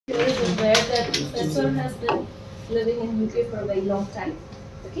that Professor has been living in UK for a very long time.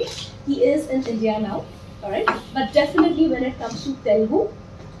 Okay, he is in India now. All right, but definitely when it comes to Telugu,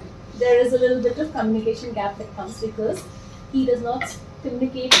 there is a little bit of communication gap that comes because he does not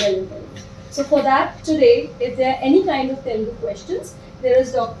communicate well in Telugu. So for that today, if there are any kind of Telugu questions, there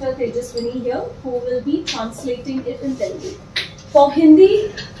is Dr. Tejaswini here who will be translating it in Telugu. For Hindi,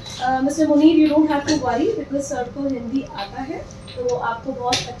 Mr. Munir, you don't have to worry because sir को हिंदी आता है तो वो आपको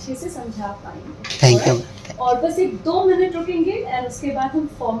बहुत अच्छे से समझा पाएंगे. Thank you. और बस 1-2 मिनट रुकेंगे और उसके बाद हम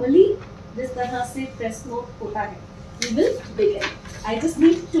formally जिस तरह से press note होता है, we will begin. I just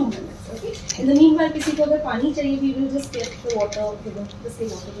need 2 minutes, okay? In the meanwhile, किसी को अगर पानी चाहिए, we will just get the water, the same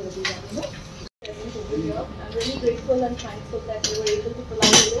water to everyone, I'm really grateful and thankful that you were able to pull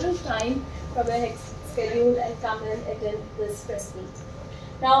out a little time from your schedule and come and attend this press meet.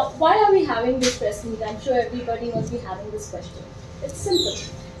 Now, why are we having this press meet? I'm sure everybody must be having this question. It's simple,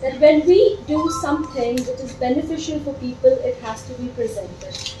 that when we do something which is beneficial for people, it has to be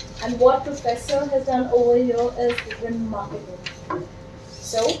presented. And what Professor has done over here is remarkable.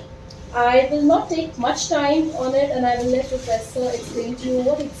 So, I will not take much time on it and I will let Professor explain to you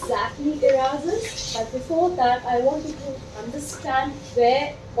what exactly ERAS is. But before that, I want you to understand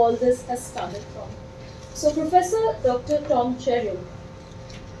where all this has started from. So, Professor Dr. Tom Cherian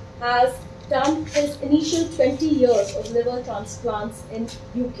has done his initial 20 years of liver transplants in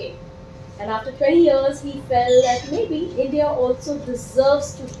UK. And after 20 years, he felt that maybe India also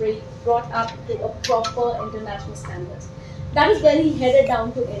deserves to be brought up to a proper international standard. That is when he headed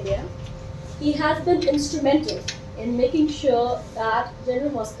down to India. He has been instrumental in making sure that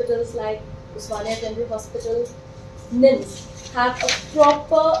general hospitals like Usmania General Hospital, NIMS, have a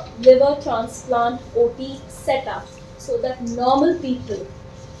proper liver transplant OT setup so that normal people,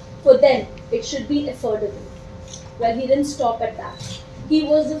 for them, it should be affordable. Well, he didn't stop at that. He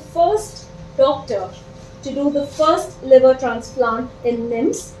was the first doctor to do the first liver transplant in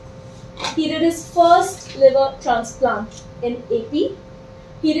NIMS. He did his first liver transplant in AP.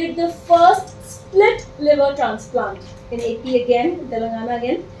 He did the first split liver transplant in AP again, Telangana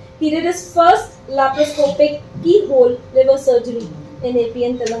again. He did his first laparoscopic keyhole liver surgery in AP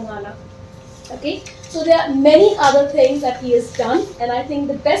and Telangana. Okay, so there are many other things that he has done, and I think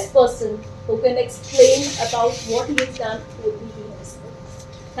the best person who can explain about what he has done would be him.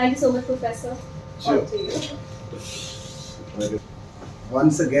 Thank you so much, Professor. Sure.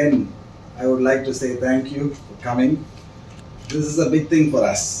 Once again, I would like to say thank you for coming. This is a big thing for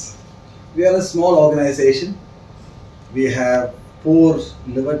us. We are a small organization. We have 4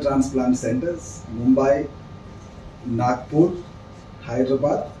 liver transplant centers: Mumbai, Nagpur,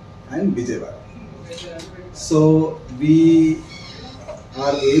 Hyderabad, and Vijayawada. So we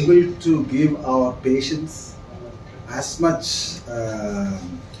are able to give our patients as much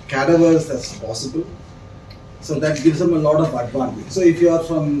cadavers as possible. So that gives them a lot of advantage. So if you are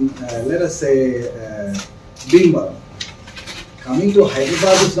from, let us say, Bhimbaram, coming to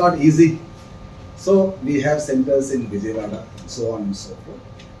Hyderabad is not easy. So we have centers in Vijayawada, so on and so forth.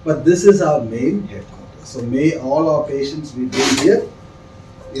 But this is our main headquarters. So may all our patients we bring here,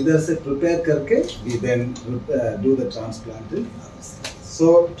 either say prepare karke, we then do the transplant in ERAS.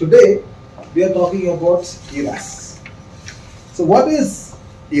 So today we are talking about ERAS. So what is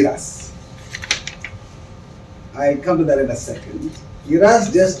ERAS? I come to that in a second.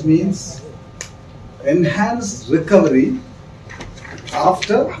 ERAS just means enhanced recovery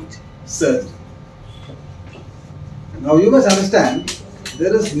after surgery. Now you must understand,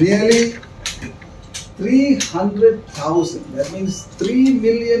 there is nearly 300,000, that means 3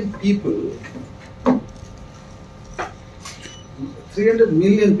 million people, 300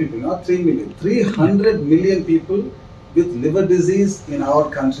 million people, not 3 million, 300 million people with liver disease in our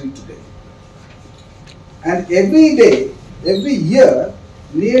country today. And every day, every year,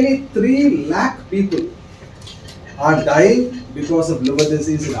 nearly 3 lakh people are dying because of liver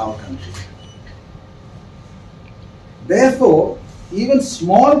disease in our country. Therefore, even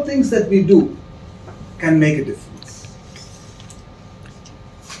small things that we do can make a difference.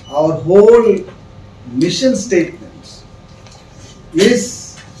 Our whole mission statement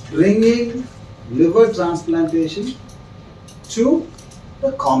is bringing liver transplantation to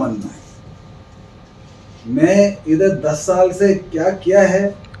the common man. मैं इधर 10 साल से क्या किया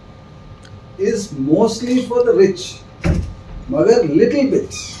है is mostly for the rich, मगर little bit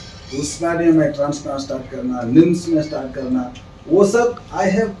उस्मानिया में transplant start करना, NIMS में start करना, वो सब I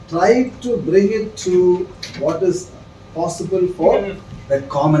have tried to bring it to what is possible for the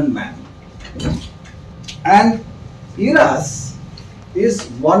common man. And ERAS is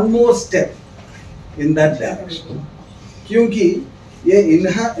one more step in that direction. क्योंकि ये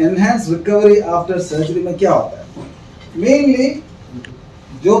enhanced recovery after surgery में क्या होता है? Mainly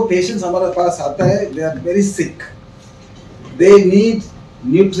जो patients हमारे पास आता है, they are very sick. They need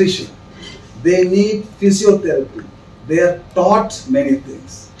nutrition. They need physiotherapy. They are taught many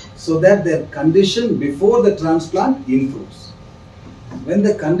things so that their condition before the transplant improves. When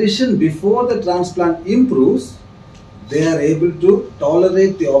the condition before the transplant improves, they are able to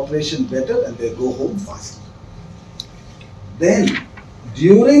tolerate the operation better and they go home faster. Then,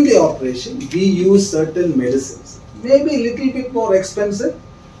 during the operation, we use certain medicines. Maybe a little bit more expensive,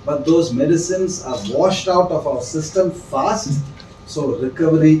 but those medicines are washed out of our system fast, so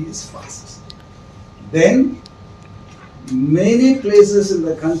recovery is fast. Then, many places in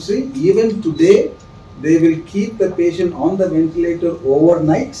the country, even today, they will keep the patient on the ventilator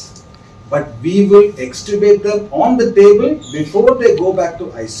overnight, but we will extubate them on the table before they go back to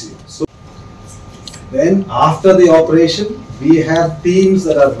ICU. So then after the operation, we have teams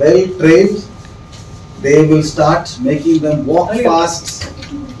that are well trained. They will start making them walk fast.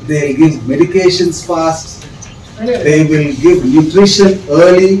 They will give medications fast. They will give nutrition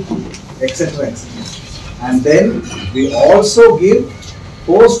early, etc. etc. And then we also give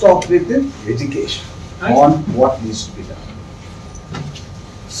post-operative education on what needs to be done.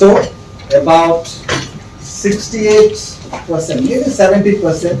 So about 68%, maybe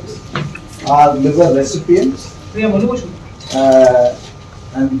 70% are liver recipients,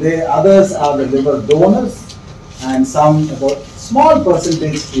 and the others are the liver donors, and some about small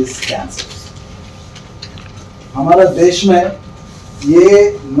percentage is cancers. हमारा देश में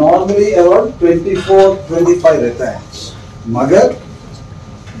ये normally around 24-25 रहता है, मगर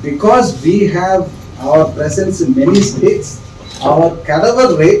because we have our presence in many states, our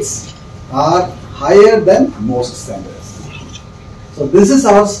cadaver rates are higher than most centers. So this is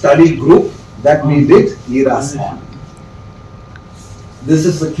our study group that we did ERAS on. This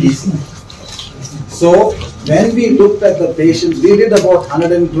is the key slide. So when we looked at the patients, we did about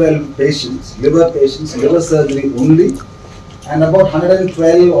 112 patients, liver surgery only, and about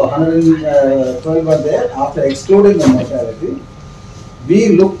 112 or 112 were there after excluding the mortality. We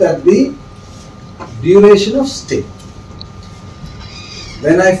looked at the duration of stay.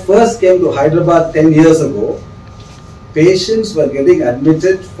 When I first came to Hyderabad 10 years ago, patients were getting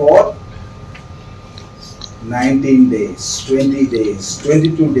admitted for 19 days, 20 days,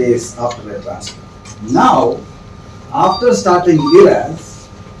 22 days after a transplant. Now, after starting ERAS,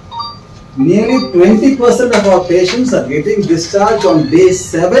 nearly 20% of our patients are getting discharged on day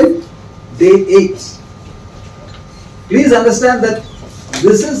 7, day 8. Please understand that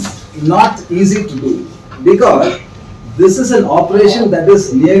this is not easy to do because this is an operation that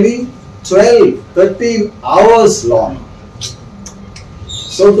is nearly 12, 13 hours long.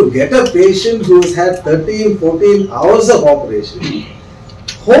 So to get a patient who has had 13, 14 hours of operation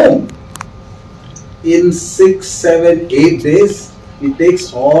home in 6, 7, 8 days, it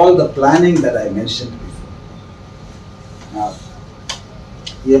takes all the planning that I mentioned before. Now,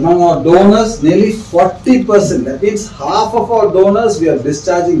 among our donors, nearly 40%, that means half of our donors we are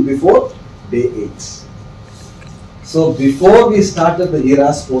discharging before day 8. So before we started the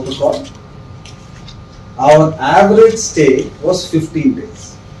ERAS protocol, our average stay was 15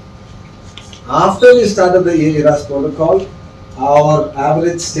 days. After we started the ERAS protocol, our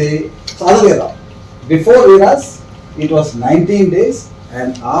average stay, so other way around. Before ERAS, it was 19 days,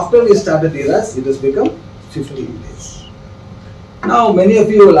 and after we started ERAS, it has become 15 days. Now many of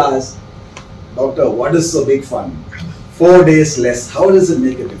you will ask, Doctor, what is so big fun? 4 days less, how does it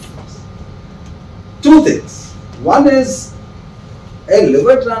make a difference? Two things. One is, a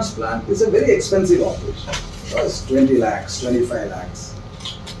liver transplant is a very expensive operation. It's 20 lakhs, 25 lakhs.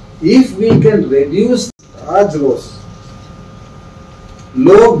 If we can reduce, आज रोज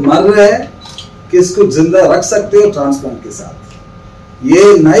लोग मर रहे हैं, किसको जिंदा रख सकते हो ट्रांसप्लांट के साथ?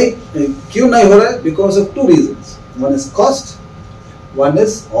 ये नहीं, क्यों नहीं हो रहा है? Because of two reasons. One is cost, one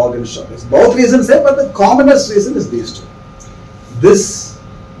is organ shortage. Both reasons है, but the commonest reason is these two. This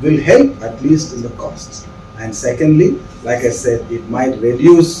will help at least in the costs. And secondly, like I said, it might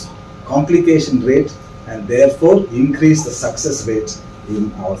reduce complication rate and therefore increase the success rate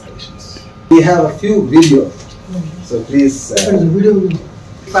in our patients. We have a few videos, so please.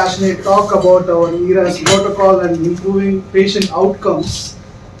 Passionate talk about our ERAS protocol and improving patient outcomes.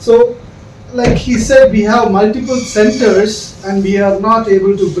 So, like he said, we have multiple centers and we are not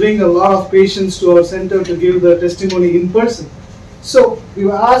able to bring a lot of patients to our center to give the testimony in person. So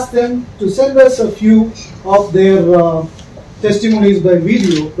we asked them to send us a few of their testimonies by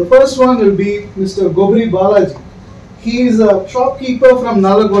video. The first one will be Mr. Gobri Balaji. He is a shopkeeper from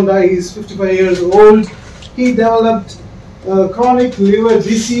Nalagonda. He is 55 years old. He developed chronic liver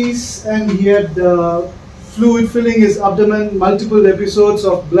disease, and he had fluid filling his abdomen, multiple episodes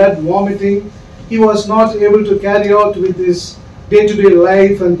of blood vomiting. He was not able to carry out with his day-to-day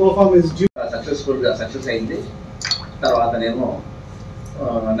life and perform his duty. Success అయింది. తర్వాత నేమో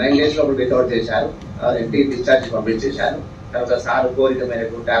 9 days లోపల recover చేశారు. ఇంటికి discharge పంపించేశారు. తర్వాత sir కోరిక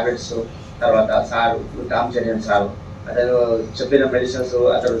మేరకు టాబ్లెట్స్, తర్వాత సార్ టామ్ చెరియన్ సార్ అతను చెప్పిన మెడిసిన్స్,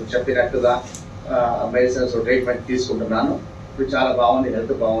 అతను చెప్పినట్టుగా మెడిసిన్స్ ట్రీట్మెంట్ తీసుకుంటున్నాను. ఇప్పుడు చాలా బాగుంది,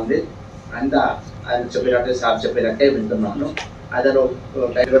 హెల్త్ బాగుంది. అండ్ ఆయన చెప్పినట్టే సార్ చెప్పినట్టే వింటున్నాను. అతను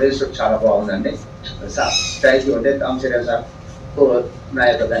డెలివరీస్ చాలా బాగుందండి. సార్ థ్యాంక్ యూ అండి. టామ్ చెరియన్ సార్ నా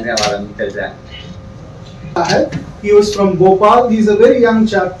యొక్క ధన్యవాదాలు తెలిపాను. He was from Bhopal. He is a very young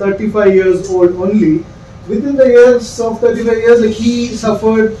chap, 35 years old only. Within the years of 35 years, like he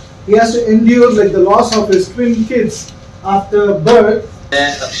suffered, he has to endure like the loss of his twin kids after birth. मैं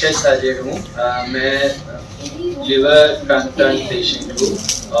अक्षय साजिद हूँ। मैं liver transplant patient हूँ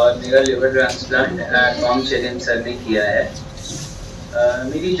और मेरा liver transplant Tom Cherian sir ने किया है।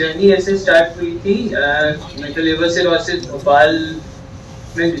 मेरी जर्नी ऐसे स्टार्ट हुई थी, मेरे लिवर सिरोसिस भोपाल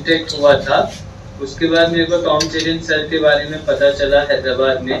में डिटेक्ट हुआ था। उसके बाद मेरे को टॉम चेरियन सर के बारे में पता चला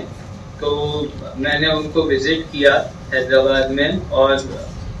हैदराबाद में, तो मैंने उनको विज़िट किया हैदराबाद में और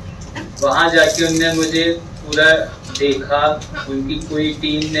वहाँ जाके उनने मुझे पूरा देखा। उनकी पूरी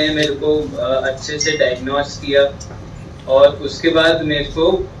टीम ने मेरे को अच्छे से डायग्नोस किया और उसके बाद मेरे को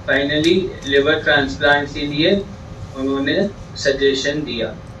फाइनली लिवर ट्रांसप्लांट के लिए उन्होंने सजेशन दिया।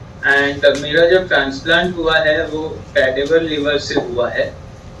 एंड मेरा जब ट्रांसप्लांट हुआ है वो कैडेवर लिवर से हुआ है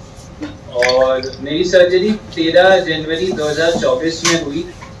और मेरी सर्जरी 13 जनवरी 2024 में हुई।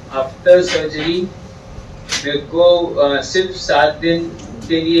 आफ्टर सर्जरी मेरे को सिर्फ 7 दिन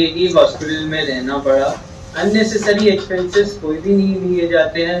के लिए ही हॉस्पिटल में रहना पड़ा। अननेसेसरी एक्सपेंसेस कोई भी नहीं लिए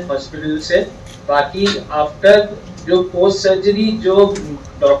जाते हैं हॉस्पिटल से। बाकी आफ्टर जो पोस्ट सर्जरी जो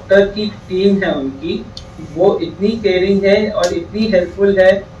डॉक्टर की टीम है उनकी, वो इतनी केयरिंग है और इतनी हेल्पफुल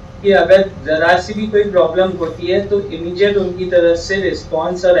है कि अगर ज़रा सी भी कोई प्रॉब्लम होती है तो इमीडिएट उनकी तरफ से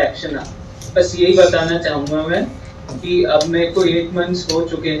रिस्पॉन्स और एक्शन आ। बस यही बताना चाहूँगा मैं कि अब मेरे को 8 months हो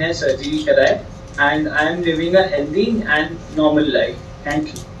चुके हैं सर्जरी कराए and I am living a healthy and normal life. Thank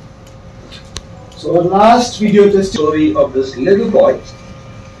you. So our last video testimony Story of this little boy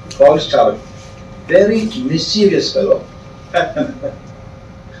called Cherian, very mischievous fellow.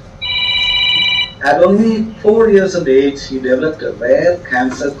 At only 4 years of age, he developed a rare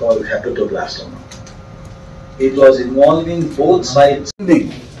cancer called hepatoblastoma. It was involving both sides.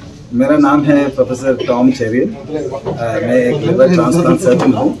 मेरा नाम है professor Tom Cherian. मैं एक liver transplant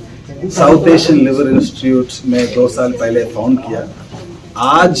surgeon हूँ। South Asian liver institute में 2 साल पहले found किया।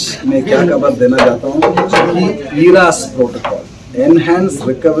 आज मैं क्या खबर देना चाहता हूँ कि ERAS protocol, enhance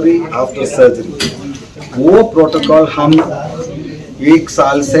recovery after surgery, वो प्रोटोकॉल हम 1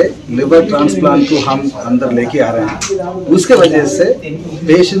 साल से लिवर ट्रांसप्लांट को हम अंदर लेके आ रहे हैं। उसके वजह से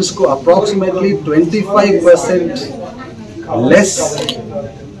पेशेंट्स को अप्रॉक्सीमेटली 25% लेस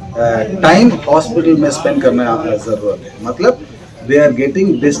टाइम हॉस्पिटल में स्पेंड करना जरूरत है। मतलब they are getting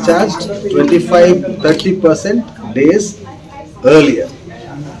discharge 25-30% days earlier.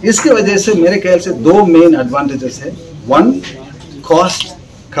 इसके वजह से मेरे ख्याल से 2 मेन एडवांटेजेस है। 1, कॉस्ट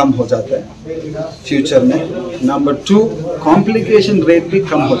कम हो जाता है फ्यूचर में। नंबर 2, कॉम्प्लिकेशन रेट भी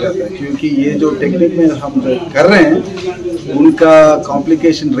कम हो जाता है, क्योंकि ये जो टेक्निक में हम जो कर रहे हैं उनका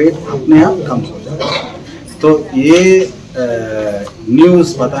कॉम्प्लिकेशन रेट अपने आप कम हो जाता है। तो ये न्यूज़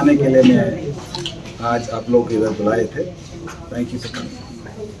बताने के लिए मैं आज आप लोग इधर बुलाए थे। Thank you for coming.